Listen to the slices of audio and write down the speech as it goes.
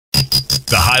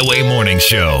The Highway Morning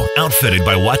Show, outfitted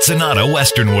by Watsonato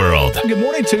Western World. Good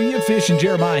morning to you. Fish and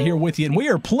Jeremiah here with you, and we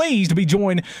are pleased to be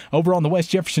joined over on the West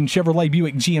Jefferson Chevrolet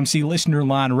Buick GMC listener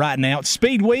line right now. It's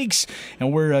Speed Weeks,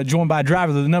 and we're joined by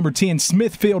driver of the number 10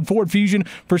 Smithfield Ford Fusion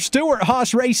for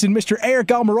Stewart-Haas Racing, Mr. Aric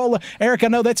Almirola. Aric, I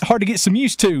know that's hard to get some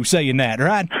used to saying that,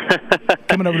 right?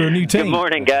 Coming over to a new team. Good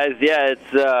morning, guys. Yeah,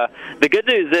 it's the good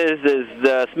news is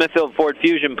the Smithfield Ford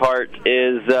Fusion part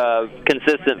is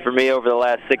consistent for me over the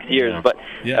last 6 years, but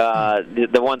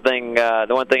the one thing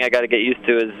I got to get used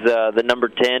to is the number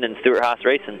 10 in Stewart-Haas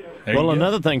Racing. Well,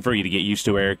 another thing for you to get used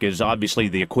to, Aric, is obviously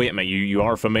the equipment. You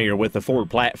are familiar with the Ford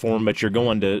platform, but you're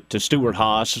going to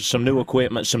Stewart-Haas, some new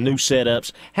equipment, some new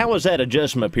setups. How has that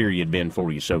adjustment period been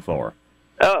for you so far?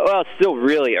 Well, it's still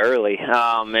really early,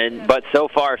 but so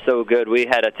far so good. We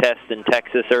had a test in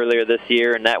Texas earlier this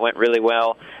year, and that went really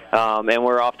well. And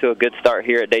we're off to a good start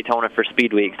here at Daytona for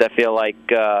Speed Weeks. I feel like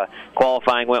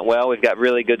qualifying went well. We've got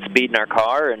really good speed in our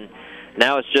car, and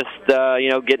now it's just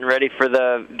get ready for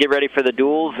the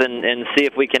duels and see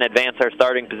if we can advance our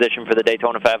starting position for the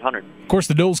Daytona 500. Of course,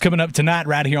 the duels coming up tonight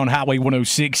right here on Highway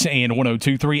 106 and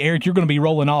 102.3. Aric, you're going to be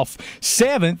rolling off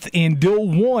 7th in Duel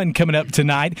 1 coming up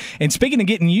tonight. And speaking of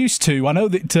getting used to, I know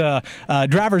that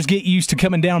drivers get used to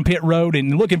coming down pit road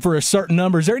and looking for a certain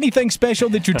number. Is there anything special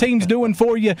that your team's doing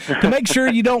for you to make sure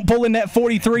you don't pull in that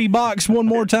 43 box one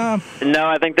more time? No,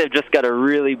 I think they've just got a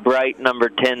really bright number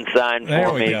 10 sign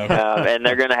for me. And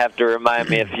they're going to have to remind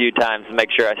me a few times to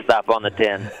make sure I stop on the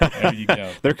 10. There you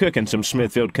go. They're cooking some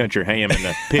Smithfield country ham in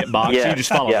the pit box. You just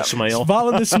follow the smell. Just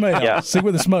follow the smell. See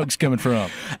where the smoke's coming from.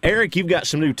 Aric, you've got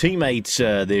some new teammates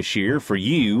this year for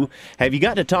you. Have you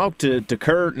got to talk to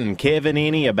Kurt and Kevin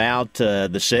any about the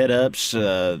setups,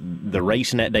 the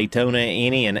racing at Daytona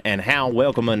any, and how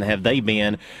welcoming have they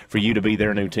been for you to be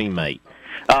their new teammate?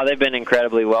 They've been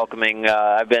incredibly welcoming.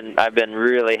 I've been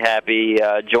really happy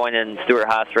joining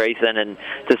Stewart-Haas Racing, and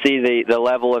to see the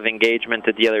level of engagement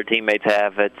that the other teammates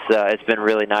have. It's been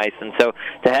really nice, and so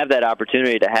to have that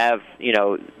opportunity to have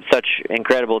such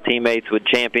incredible teammates with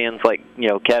champions like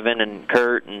Kevin and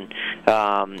Kurt and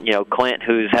Clint,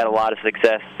 who's had a lot of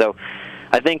success. So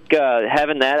I think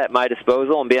having that at my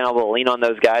disposal and being able to lean on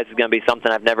those guys is going to be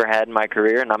something I've never had in my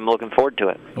career, and I'm looking forward to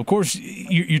it. Of course,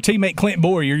 your teammate Clint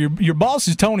Boyer, your boss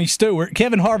is Tony Stewart.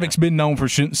 Kevin Harvick's been known for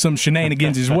some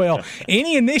shenanigans as well.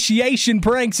 Any initiation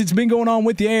pranks that's been going on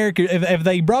with you, Aric? Have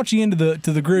they brought you into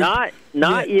the group?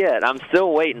 Not yet. I'm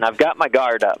still waiting. I've got my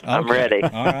guard up. Okay. I'm ready.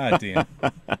 All right, then.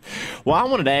 Well, I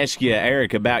wanted to ask you,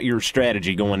 Aric, about your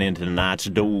strategy going into tonight's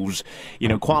duels.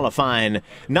 Qualifying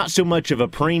not so much of a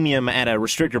premium at a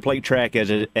restrictor plate track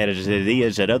as it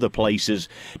is at other places.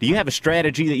 Do you have a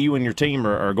strategy that you and your team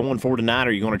are going for tonight?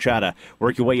 Or are you going to try to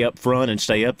work your way up front and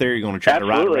stay up there? You're going to try to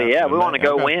ride around? Absolutely, yeah. We want to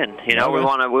go win. We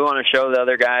want to show the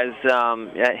other guys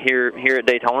here at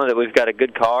Daytona that we've got a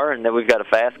good car and that we've got a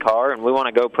fast car, and we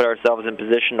want to go put ourselves in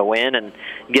position to win and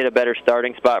get a better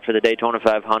starting spot for the Daytona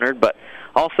 500. But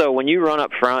also, when you run up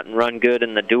front and run good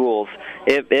in the duels,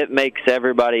 it makes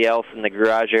everybody else in the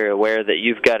garage area aware that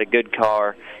you've got a good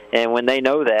car. And when they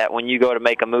know that, when you go to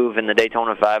make a move in the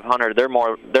Daytona 500,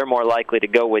 they're more likely to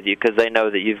go with you because they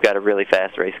know that you've got a really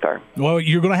fast race car. Well,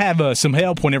 you're going to have some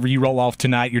help whenever you roll off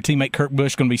tonight. Your teammate Kurt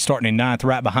Busch going to be starting in 9th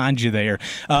right behind you there.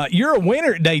 You're a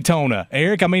winner at Daytona,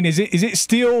 Aric. I mean, is it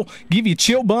still give you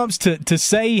chill bumps to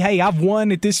say, hey, I've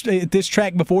won at this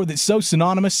track before that's so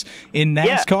synonymous in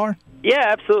NASCAR? Yeah,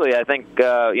 absolutely. I think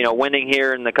winning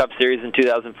here in the Cup Series in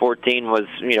 2014 was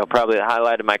probably the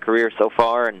highlight of my career so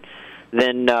far, and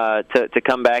then to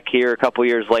come back here a couple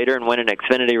years later and win an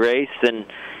Xfinity race, and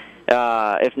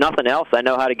if nothing else, I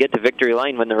know how to get to victory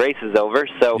lane when the race is over.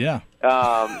 So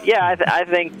I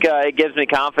think it gives me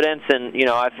confidence, and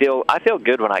I feel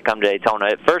good when I come to Daytona.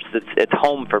 At first, it's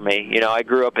home for me. I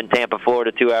grew up in Tampa,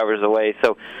 Florida, 2 hours away,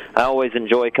 so I always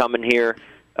enjoy coming here.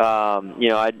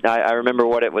 I remember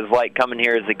what it was like coming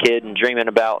here as a kid and dreaming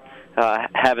about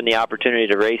having the opportunity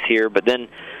to race here, but then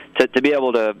to be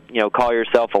able to call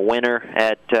yourself a winner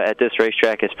at this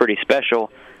racetrack is pretty special.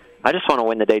 I just want to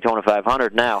win the Daytona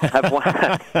 500 now.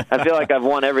 I feel like I've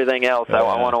won everything else. I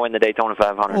want to win the Daytona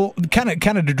 500. Well, kind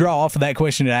of to draw off of that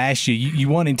question that I asked you, you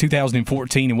won in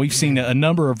 2014, and we've seen a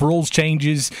number of rules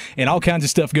changes and all kinds of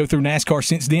stuff go through NASCAR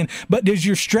since then. But does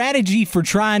your strategy for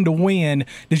trying to win,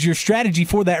 does your strategy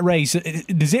for that race,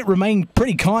 does it remain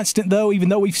pretty constant, though, even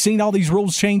though we've seen all these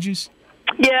rules changes?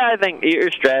 Yeah, I think your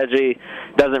strategy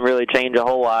doesn't really change a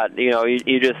whole lot. You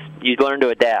learn to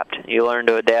adapt. You learn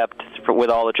to adapt with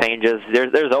all the changes.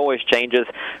 There's always changes,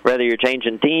 whether you're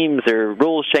changing teams or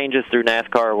rules changes through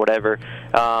NASCAR or whatever.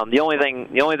 The only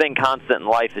thing constant in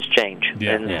life is change,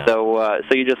 so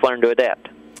you just learn to adapt.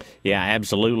 Yeah,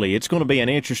 absolutely. It's going to be an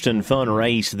interesting, fun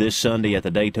race this Sunday at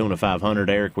the Daytona 500.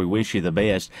 Aric, we wish you the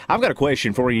best. I've got a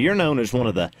question for you. You're known as one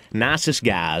of the nicest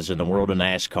guys in the world of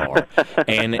NASCAR.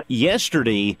 And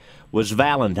yesterday was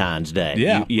Valentine's Day.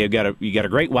 Yeah. You got a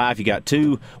great wife. You got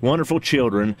 2 wonderful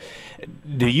children.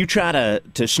 Do you try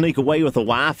to sneak away with the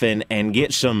wife and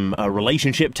get some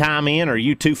relationship time in, or are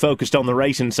you too focused on the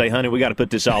racing and say, honey, we got to put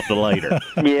this off to later?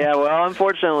 Yeah, well,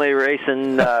 unfortunately,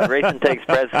 racing takes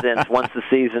precedence once the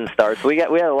season starts. We had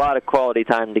a lot of quality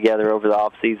time together over the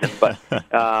off season, but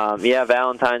yeah,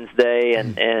 Valentine's Day,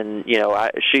 and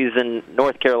she's in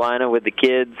North Carolina with the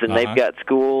kids, and they've got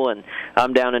school, and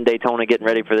I'm down in Daytona getting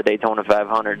ready for the Daytona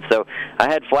 500. So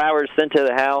I had flowers sent to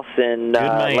the house and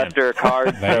left her a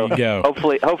card. There you go.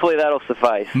 Hopefully that'll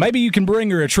suffice. Maybe you can bring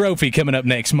her a trophy coming up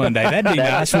next Monday. That'd be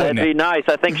nice, wouldn't it? That'd be nice.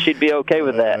 I think she'd be okay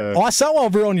with that. Well, I saw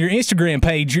over on your Instagram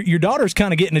page, your daughter's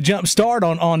kind of getting a jump start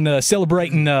on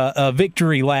celebrating a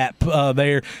victory lap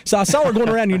there. So I saw her going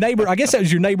around your neighbor. I guess that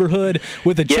was your neighborhood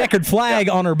with a checkered flag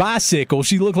on her bicycle.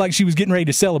 She looked like she was getting ready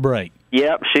to celebrate.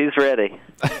 Yep, she's ready.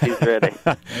 She's ready.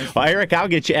 Well, Aric, I'll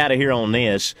get you out of here on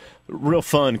this. Real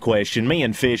fun question. Me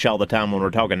and Fish all the time when we're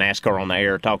talking NASCAR on the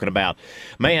air, talking about,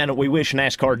 man, we wish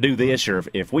NASCAR do this, or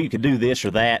if we could do this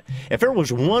or that. If there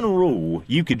was one rule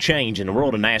you could change in the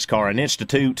world of NASCAR and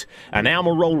institute an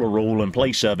Almirola rule in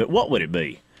place of it, what would it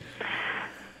be?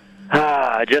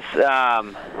 I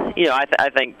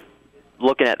think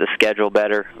looking at the schedule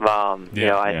better. I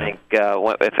think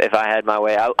if I had my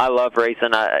way, I love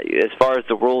racing. As far as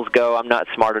the rules go, I'm not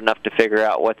smart enough to figure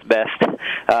out what's best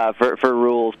for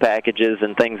rules, packages,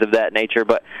 and things of that nature.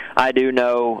 But I do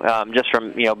know, just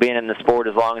from being in the sport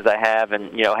as long as I have,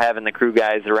 and having the crew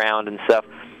guys around and stuff,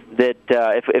 that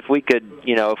if we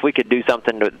could do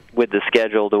something with the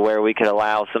schedule to where we could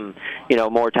allow some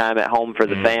more time at home for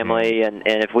the family, and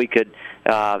if we could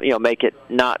make it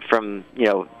not from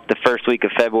the first week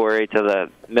of February to the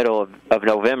middle of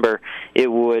November, it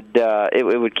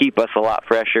would keep us a lot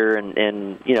fresher,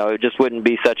 and it just wouldn't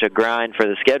be such a grind for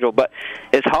the schedule. But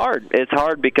it's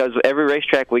hard because every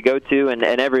racetrack we go to and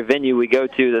every venue we go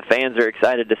to, the fans are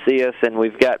excited to see us, and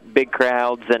we've got big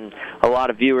crowds and a lot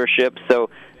of viewership. So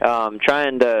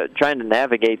trying to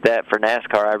navigate that for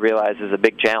NASCAR, I realize, is a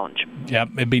big challenge. Yeah,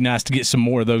 it'd be nice to get some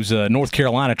more of those North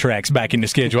Carolina tracks back in the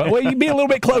schedule. Well, you'd be a little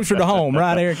bit closer to home,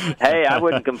 right, Aric? Hey, I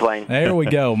wouldn't complain. There we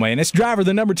go, man. It's driver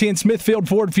the number 10 Smithfield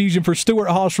Ford Fusion for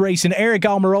Stewart-Haas Racing, Aric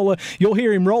Almirola. You'll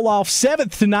hear him roll off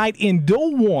 7th tonight in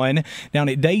Duel 1 down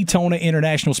at Daytona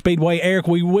International Speedway. Aric,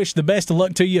 we wish the best of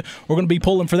luck to you. We're going to be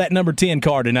pulling for that number 10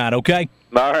 car tonight, okay?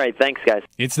 All right, thanks, guys.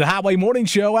 It's the Highway Morning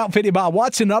Show, outfitted by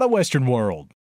Watson Auto Western World.